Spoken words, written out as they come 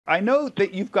I know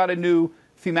that you've got a new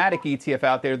thematic ETF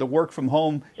out there, the work from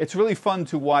home. It's really fun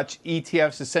to watch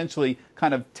ETFs essentially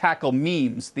kind of tackle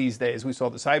memes these days. We saw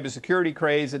the cybersecurity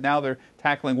craze, and now they're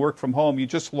tackling work from home. You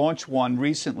just launched one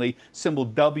recently, symbol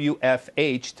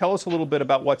WFH. Tell us a little bit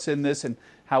about what's in this and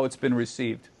how it's been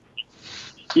received.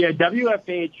 Yeah,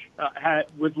 WFH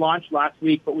was launched last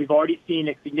week, but we've already seen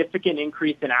a significant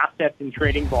increase in assets and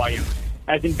trading volume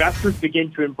as investors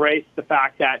begin to embrace the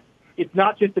fact that it's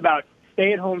not just about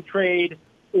stay-at-home trade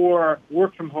or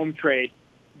work-from-home trade.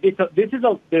 This is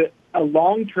a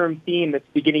long-term theme that's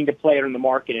beginning to play out in the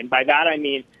market, and by that I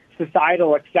mean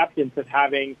societal acceptance of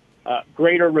having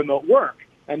greater remote work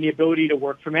and the ability to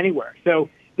work from anywhere. So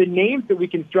the names that we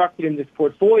constructed in this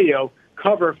portfolio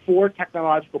cover 4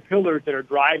 technological pillars that are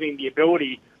driving the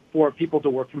ability for people to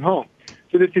work from home.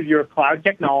 So this is your cloud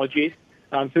technologies.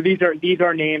 So these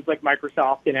are names like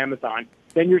Microsoft and Amazon.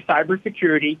 Then your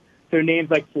cybersecurity. So names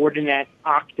like Fortinet,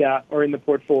 Okta are in the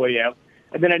portfolio.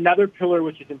 And then another pillar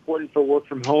which is important for work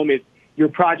from home is your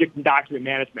project and document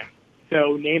management.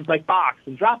 So names like Box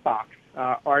and Dropbox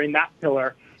are in that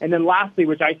pillar. And then lastly,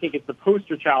 which I think is the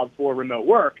poster child for remote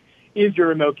work, is your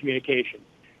remote communications.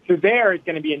 So there is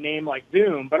going to be a name like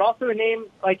Zoom, but also a name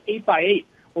like 8x8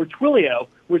 or Twilio,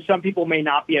 which some people may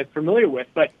not be as familiar with.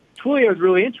 But Twilio is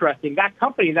really interesting. That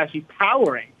company is actually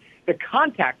powering the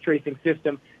contact tracing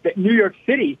system that New York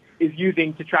City is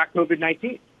using to track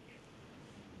COVID-19.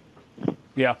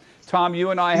 Yeah. Tom, you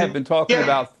and I have been talking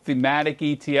about thematic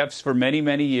ETFs for many,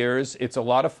 many years. It's a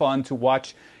lot of fun to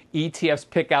watch ETFs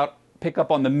pick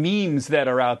up on the memes that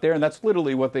are out there, and that's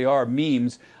literally what they are,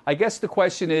 memes. I guess the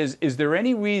question is there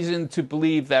any reason to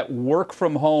believe that work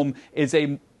from home is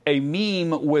a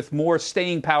meme with more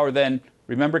staying power than,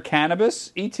 remember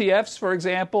cannabis ETFs, for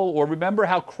example, or remember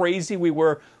how crazy we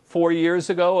were 4 years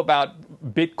ago about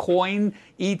Bitcoin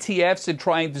ETFs and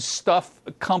trying to stuff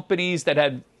companies that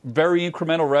had very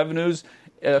incremental revenues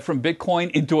from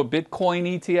Bitcoin into a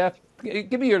Bitcoin ETF?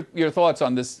 Give me your thoughts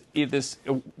on this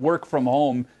work from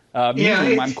home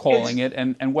meme, I'm calling it,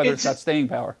 and whether it's got staying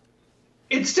power.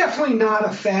 It's definitely not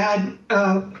a fad.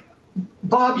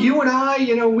 Bob, you and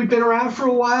I, we've been around for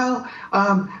a while.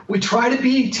 We try to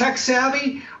be tech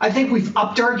savvy. I think we've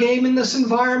upped our game in this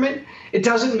environment. It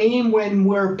doesn't mean when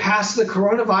we're past the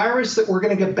coronavirus that we're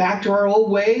going to get back to our old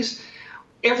ways.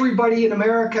 Everybody in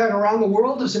America and around the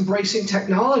world is embracing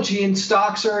technology, and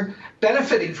stocks are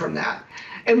benefiting from that.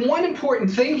 And one important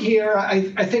thing here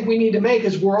I think we need to make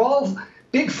is we're all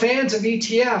big fans of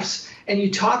ETFs, and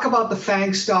you talk about the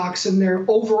FANG stocks and their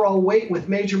overall weight with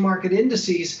major market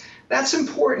indices. That's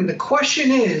important. The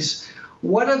question is,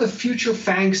 what are the future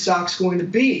FANG stocks going to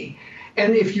be?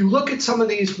 And if you look at some of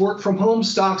these work-from-home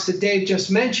stocks that Dave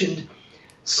just mentioned,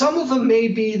 some of them may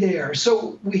be there.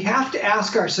 So we have to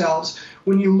ask ourselves,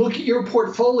 when you look at your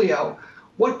portfolio,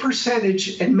 what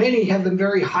percentage, and many have them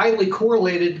very highly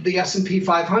correlated to the S&P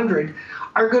 500,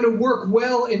 are going to work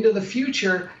well into the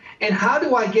future? And how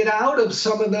do I get out of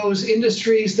some of those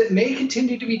industries that may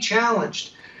continue to be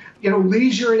challenged?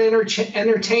 Leisure and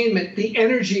entertainment, the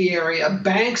energy area,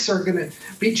 banks are going to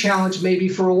be challenged maybe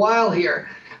for a while here.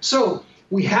 So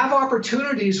we have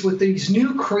opportunities with these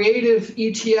new creative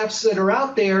ETFs that are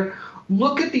out there.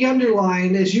 Look at the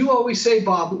underlying, as you always say,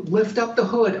 Bob, lift up the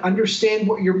hood, understand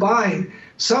what you're buying.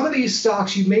 Some of these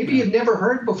stocks you maybe have never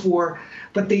heard before,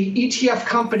 but the ETF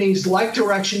companies like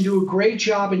Direxion do a great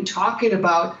job in talking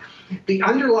about the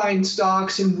underlying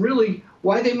stocks and really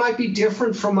why they might be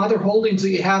different from other holdings that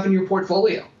you have in your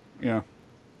portfolio. Yeah.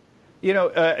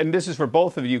 And this is for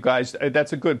both of you guys.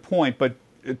 That's a good point. But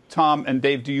Tom and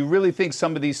Dave, do you really think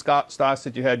some of these stocks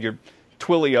that you had, your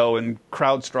Twilio and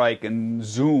CrowdStrike and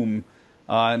Zoom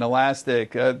and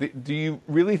Elastic, do you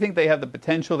really think they have the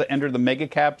potential to enter the mega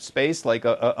cap space like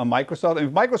a Microsoft? I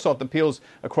mean, Microsoft appeals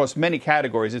across many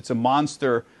categories. It's a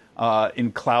monster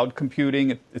in cloud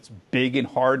computing. It's big in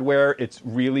hardware. It's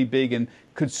really big in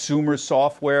consumer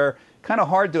software. Kind of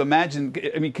hard to imagine.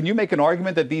 I mean, can you make an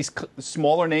argument that these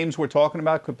smaller names we're talking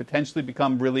about could potentially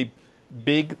become really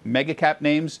big mega cap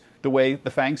names the way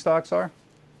the FANG stocks are?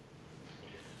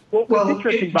 Well,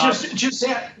 interesting, Bob.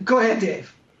 Go ahead,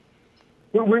 Dave.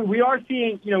 We are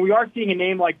seeing a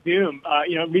name like Zoom.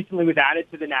 Recently was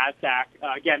added to the Nasdaq.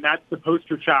 Again, that's the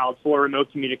poster child for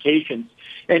remote communications.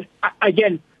 And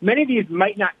again, many of these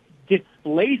might not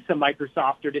displace a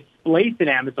Microsoft or displace an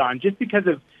Amazon just because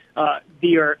of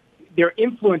their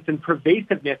influence and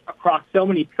pervasiveness across so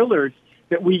many pillars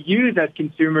that we use as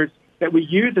consumers, that we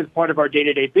use as part of our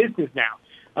day-to-day business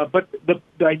now. But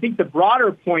I think the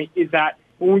broader point is that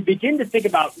when we begin to think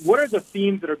about what are the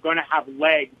themes that are going to have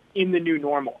legs in the new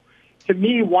normal, to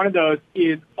me, one of those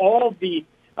is all of the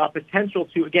potential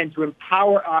to, again, to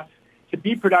empower us to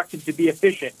be productive, to be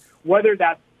efficient, whether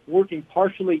that's working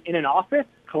partially in an office,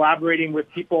 collaborating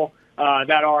with people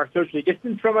that are socially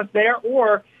distanced from us there,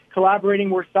 or collaborating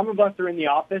where some of us are in the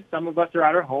office, some of us are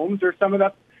at our homes, or some of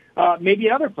us maybe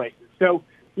in other places. So,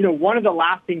 one of the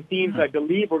lasting themes I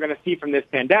believe we're going to see from this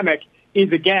pandemic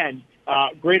is, again,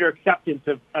 greater acceptance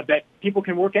of that people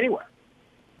can work anywhere.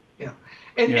 Yeah.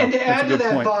 And to add to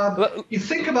that, point. Bob, you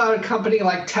think about a company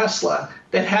like Tesla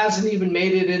that hasn't even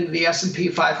made it into the S&P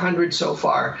 500 so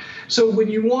far. So when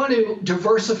you want to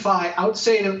diversify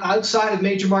outside of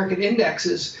major market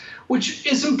indexes, which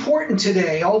is important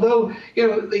today, although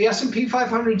the S&P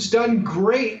 500's done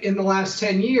great in the last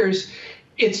 10 years,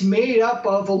 it's made up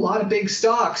of a lot of big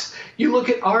stocks. You look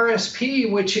at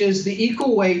RSP, which is the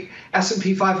equal weight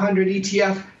S&P 500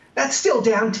 ETF, that's still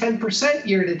down 10%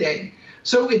 year to date.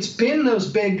 So it's been those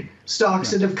big stocks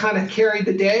that have kind of carried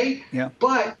the day,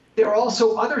 but there are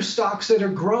also other stocks that are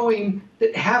growing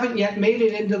that haven't yet made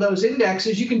it into those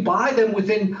indexes. You can buy them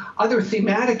within other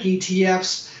thematic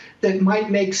ETFs that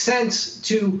might make sense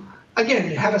to,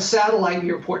 again, have a satellite in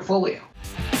your portfolio.